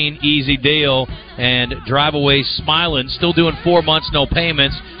nice, clean, easy deal, and drive away smiling. Still doing 4 months, no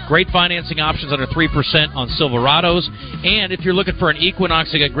payments. Great financing options under 3% on Silverados. And if you're looking for an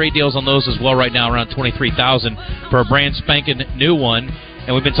Equinox, they got great deals on those as well right now, around $23,000 for a brand spanking new one.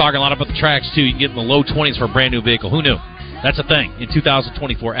 And we've been talking a lot about the tracks, too. You can get in the low 20s for a brand new vehicle. Who knew? That's a thing in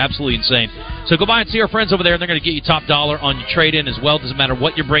 2024. Absolutely insane. So go by and see our friends over there, and they're going to get you top dollar on your trade-in as well. Doesn't matter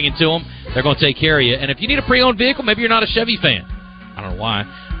what you're bringing to them. They're going to take care of you. And if you need a pre-owned vehicle, maybe you're not a Chevy fan. I don't know why.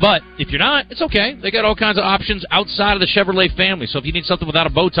 But if you're not, it's okay. They got all kinds of options outside of the Chevrolet family. So if you need something without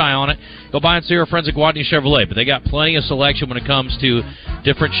a bow tie on it, go by and see our friends at Gwatney Chevrolet. But they got plenty of selection when it comes to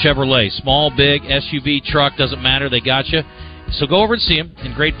different Chevrolet. Small, big, SUV, truck, doesn't matter. They got you. So go over and see them,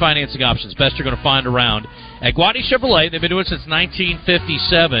 and great financing options. Best you're going to find around. At Gwatney Chevrolet, they've been doing it since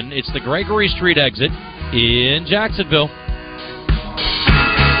 1957. It's the Gregory Street exit in Jacksonville.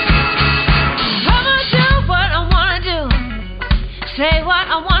 I'ma do what I want to do. Say what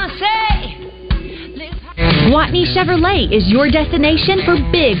I want to say. Gwatney Chevrolet is your destination for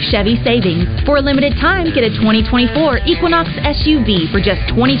big Chevy savings. For a limited time, get a 2024 Equinox SUV for just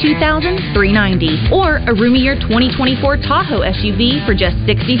 $22,390, or a roomier 2024 Tahoe SUV for just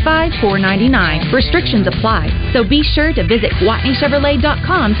 $65,499. Restrictions apply, so be sure to visit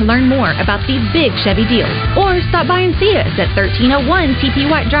GwatneyChevrolet.com to learn more about these big Chevy deals, or stop by and see us at 1301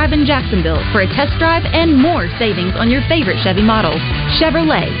 TP White Drive in Jacksonville for a test drive and more savings on your favorite Chevy models.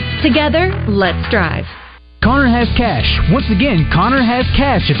 Chevrolet. Together, let's drive. Connor has cash. Once again, Connor has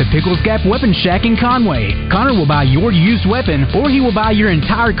cash at the Pickles Gap Weapon Shack in Conway. Connor will buy your used weapon, or he will buy your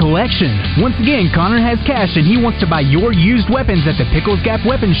entire collection. Once again, Connor has cash, and he wants to buy your used weapons at the Pickles Gap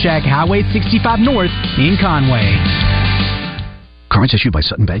Weapon Shack, Highway 65 North in Conway. Cards issued by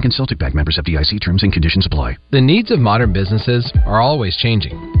Sutton Bank and Celtic Bank, members FDIC. Terms and conditions apply. The needs of modern businesses are always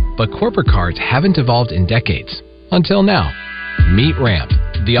changing, but corporate cards haven't evolved in decades. Until now. Meet Ramp,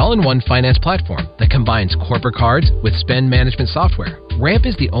 the all-in-one finance platform that combines corporate cards with spend management software. Ramp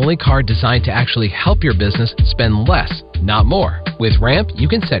is the only card designed to actually help your business spend less, not more. With Ramp, you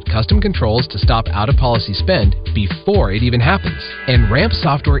can set custom controls to stop out-of-policy spend before it even happens. And Ramp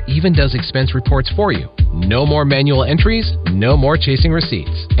software even does expense reports for you. No more manual entries, no more chasing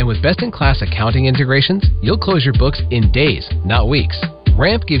receipts. And with best-in-class accounting integrations, you'll close your books in days, not weeks.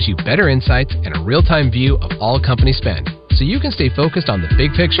 Ramp gives you better insights and a real-time view of all company spend, so you can stay focused on the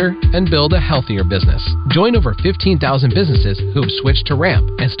big picture and build a healthier business. Join over 15,000 businesses who have switched to Ramp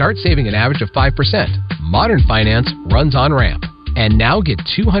and start saving an average of 5%. Modern finance runs on Ramp. And now get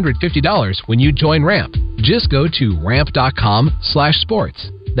 $250 when you join Ramp. Just go to ramp.com/sports.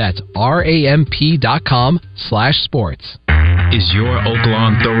 That's ramp.com/sports. Is your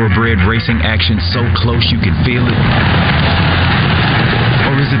Oaklawn Thoroughbred racing action so close you can feel it?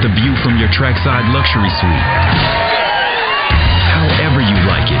 Or is it the view from your trackside luxury suite? However you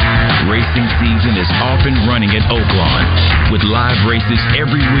like it, racing season is off and running at Oaklawn with live races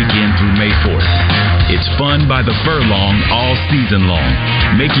every weekend through May 4th. It's fun by the furlong all season long.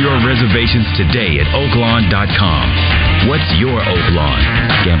 Make your reservations today at oaklawn.com. What's your Oaklawn?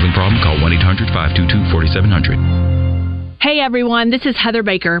 Gambling problem? Call 1-800-522-4700. Hey everyone, this is Heather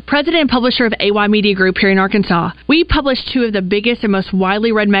Baker, president and publisher of AY Media Group here in Arkansas. We publish two of the biggest and most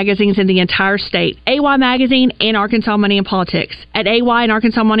widely read magazines in the entire state, AY Magazine and Arkansas Money and Politics. At AY and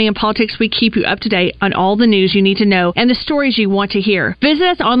Arkansas Money and Politics, we keep you up to date on all the news you need to know and the stories you want to hear. Visit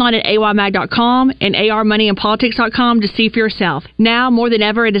us online at aymag.com and armoneyandpolitics.com to see for yourself. Now, more than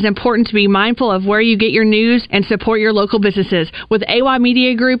ever, it is important to be mindful of where you get your news and support your local businesses. With AY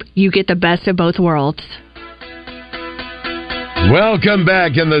Media Group, you get the best of both worlds. Welcome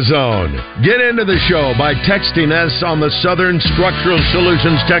back in the zone. Get into the show by texting us on the Southern Structural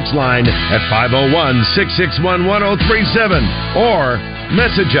Solutions text line at 501-661-1037 or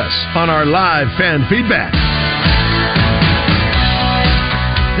message us on our live fan feedback.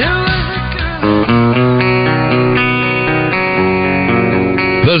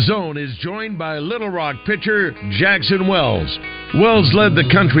 The Zone is joined by Little Rock pitcher Jackson Wells. Wells led the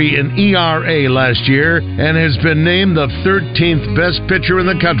country in ERA last year and has been named the 13th best pitcher in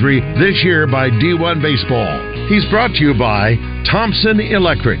the country this year by D1 Baseball. He's brought to you by Thompson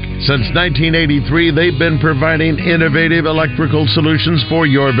Electric. Since 1983, they've been providing innovative electrical solutions for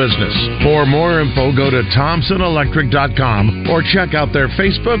your business. For more info, go to thompsonelectric.com or check out their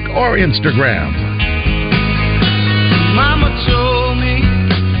Facebook or Instagram. Mama told me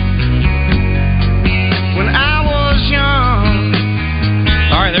when I was young.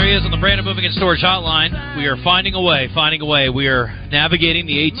 All right, there he is on the Brandon Moving and Storage Hotline. We are finding a way. We are navigating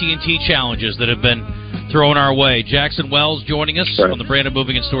the AT&T challenges that have been thrown our way. Jackson Wells joining us on the Brandon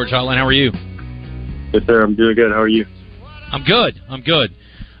Moving and Storage Hotline. How are you? Yes, sir. I'm doing good. How are you? I'm good.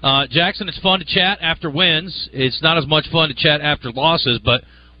 Jackson, it's fun to chat after wins. It's not as much fun to chat after losses, but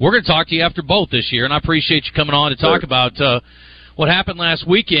we're going to talk to you after both this year, and I appreciate you coming on to talk about what happened last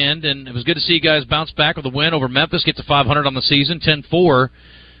weekend, and it was good to see you guys bounce back with a win over Memphis, get to 500 on the season, 10-4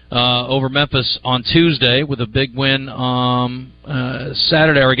 over Memphis on Tuesday with a big win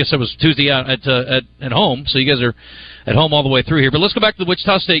Saturday, or I guess it was Tuesday at home, so you guys are at home all the way through here. But let's go back to the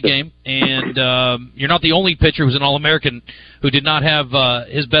Wichita State game, and you're not the only pitcher who's an All-American who did not have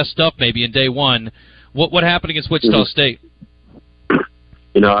his best stuff maybe in day one. What happened against Wichita State?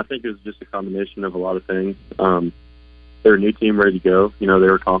 I think it was just a combination of a lot of things. They're a new team ready to go. They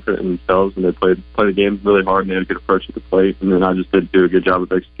were confident in themselves, and they played the game really hard, and they had a good approach at the plate. And then I just didn't do a good job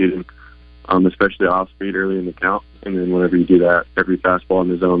of executing, especially off speed early in the count. And then whenever you do that, every fastball in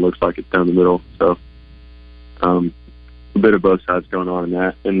the zone looks like it's down the middle. So a bit of both sides going on in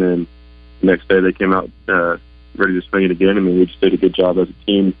that. And then the next day they came out ready to swing it again. I mean, we just did a good job as a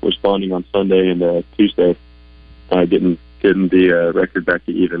team responding on Sunday and Tuesday, getting the record back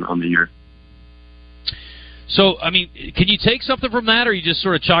to even on the year. So, I mean, can you take something from that, or you just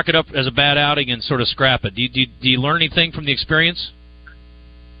sort of chalk it up as a bad outing and sort of scrap it? Do you learn anything from the experience?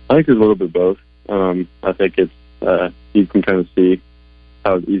 I think there's a little bit of both. I think it's you can kind of see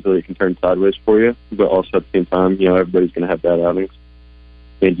how easily it can turn sideways for you, but also at the same time, everybody's going to have bad outings,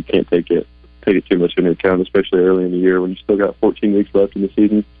 and you can't take it too much into account, especially early in the year when you still got 14 weeks left in the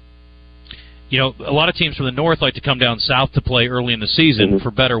season. A lot of teams from the north like to come down south to play early in the season for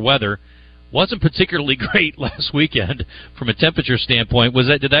better weather. Wasn't particularly great last weekend from a temperature standpoint.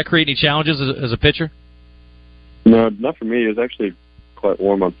 Did that create any challenges as a pitcher? No, not for me. It was actually quite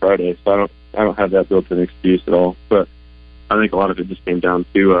warm on Friday, so I don't have that built-in excuse at all. But I think a lot of it just came down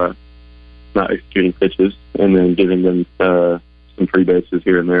to not executing pitches and then giving them some free bases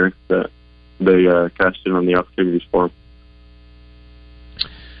here and there that they cashed in on the opportunities for them.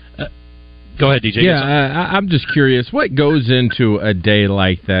 Go ahead, DJ. Yeah, I'm just curious. What goes into a day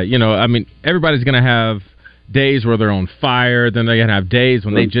like that? I mean, everybody's going to have days where they're on fire. Then they're going to have days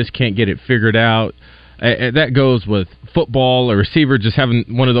when they just can't get it figured out. That goes with football. A receiver just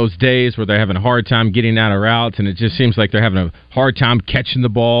having one of those days where they're having a hard time getting out of routes, and it just seems like they're having a hard time catching the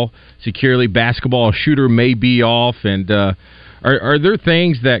ball securely. Basketball, a shooter may be off. And are there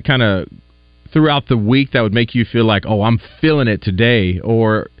things that kind of throughout the week that would make you feel like, oh, I'm feeling it today?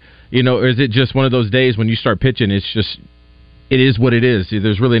 Or is it just one of those days when you start pitching, it is what it is?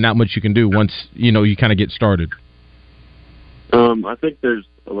 There's really not much you can do once, you kind of get started. I think there's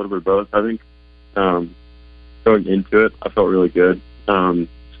a little bit of both. I think going into it, I felt really good.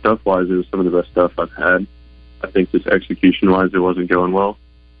 Stuff-wise, it was some of the best stuff I've had. I think just execution-wise, it wasn't going well.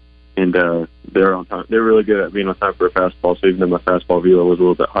 And they're on time. They're really good at being on time for a fastball, so even though my fastball velo was a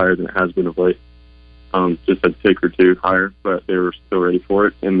little bit higher than it has been of late, just a tick or two higher, but they were still ready for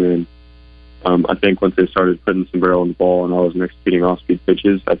it. And then I think once they started putting some barrel on the ball and I wasn't executing off-speed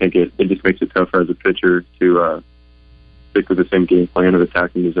pitches, I think it just makes it tougher as a pitcher to stick with the same game plan of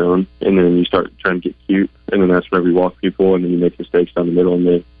attacking the zone. And then you start trying to get cute, and then that's whenever you walk people, and then you make mistakes down the middle, and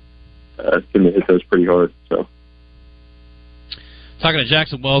they tend to hit those pretty hard. So Talking to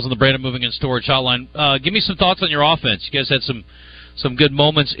Jackson Wells on the Brandon Moving and Storage Hotline. Give me some thoughts on your offense. You guys had some good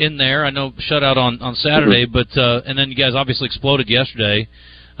moments in there. I know shutout on Saturday, but and then you guys obviously exploded yesterday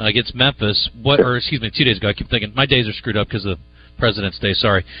against Memphis. 2 days ago. I keep thinking my days are screwed up because of President's Day.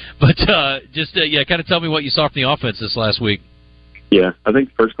 Sorry, but kind of tell me what you saw from the offense this last week. Yeah, I think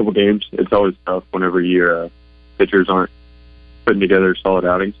the first couple games it's always tough whenever your pitchers aren't putting together solid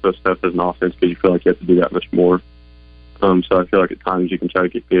outings. So stuff as an offense because you feel like you have to do that much more. So I feel like at times you can try to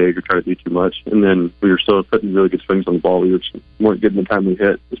get big or try to do too much. And then we were still putting really good swings on the ball. We weren't getting the time we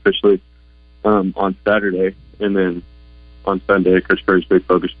hit, especially on Saturday. And then on Sunday, Coach Curry's big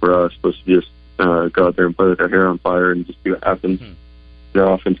focus for us was to just go out there and play with our hair on fire and just see what happens. Their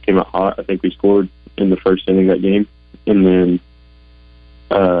offense came out hot. I think we scored in the first inning of that game. And then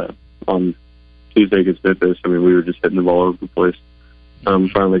on Tuesday against Memphis, we were just hitting the ball over the place.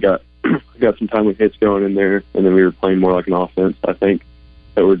 Finally got some time with hits going in there, and then we were playing more like an offense. I think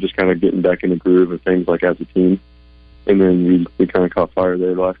that we're just kind of getting back in the groove of things like as a team, and then we kind of caught fire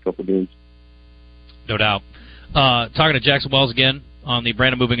there the last couple of games. No doubt. Talking to Jackson Wells again on the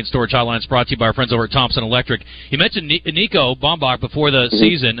Brandon Moving and Storage Hotline. It's brought to you by our friends over at Thompson Electric. You mentioned Nico Baumbach before the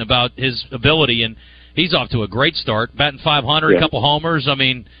season about his ability, and he's off to a great start, batting .500, a couple homers.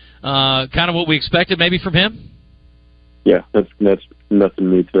 Kind of what we expected maybe from him. Yeah, that's nothing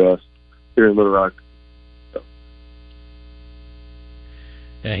new to us here in Little Rock.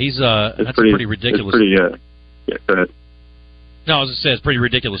 Yeah, that's pretty ridiculous. Yeah, go ahead. No, I was going to say it's pretty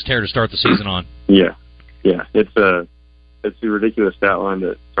ridiculous tear to start the season on. Yeah, it's a ridiculous stat line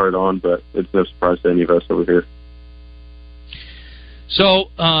to start on, but it's no surprise to any of us over here. So,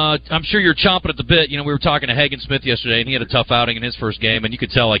 I'm sure you're chomping at the bit. We were talking to Hagen Smith yesterday, and he had a tough outing in his first game, and you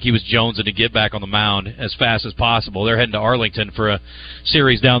could tell he was jonesing to get back on the mound as fast as possible. They're heading to Arlington for a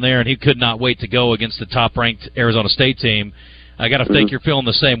series down there, and he could not wait to go against the top-ranked Arizona State team. I got to think you're feeling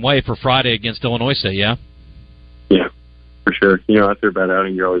the same way for Friday against Illinois State, yeah? Yeah, for sure. After a bad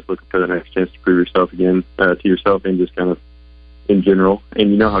outing, you're always looking for the next chance to prove yourself again to yourself and just kind of in general.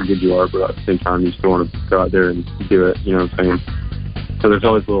 And you know how good you are, but at the same time, you still want to go out there and do it, you know what I'm saying? So there's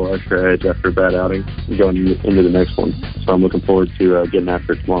always a little extra edge after a bad outing going into the next one. So I'm looking forward to getting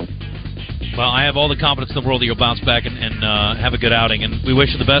after it tomorrow. Well, I have all the confidence in the world that you'll bounce back and have a good outing. And we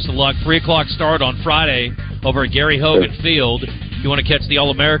wish you the best of luck. 3 o'clock start on Friday over at Gary Hogan Field. If you want to catch the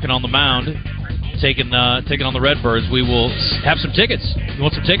All-American on the mound, taking on the Redbirds, we will have some tickets. If you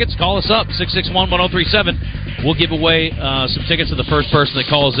want some tickets, call us up, 661-1037. We'll give away some tickets to the first person that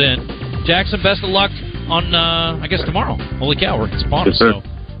calls in. Jackson, best of luck on, I guess, tomorrow. Holy cow, it's upon us.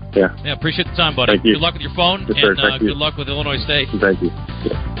 Yes, Yeah, appreciate the time, buddy. Thank you. Good luck with your phone, yes, sir. and good luck with Illinois State. Thank you.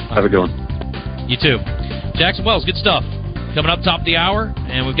 Yeah. Have a good one. You too. Jackson Wells, good stuff. Coming up top of the hour,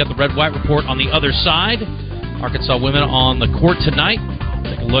 and we've got the Red-White Report on the other side. Arkansas women on the court tonight.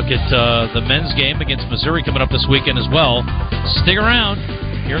 Take a look at the men's game against Missouri coming up this weekend as well. Stick around.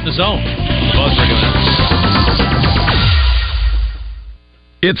 Here in the Zone. Buzz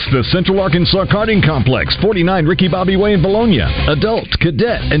It's the Central Arkansas Karting Complex, 49 Ricky Bobby Way in Bologna. Adult,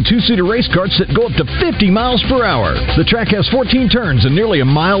 cadet, and two-seater race karts that go up to 50 miles per hour. The track has 14 turns and nearly a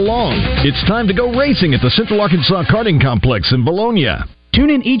mile long. It's time to go racing at the Central Arkansas Karting Complex in Bologna. Tune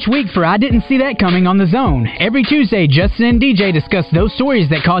in each week for I Didn't See That Coming on The Zone. Every Tuesday, Justin and DJ discuss those stories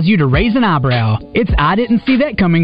that cause you to raise an eyebrow. It's I Didn't See That Coming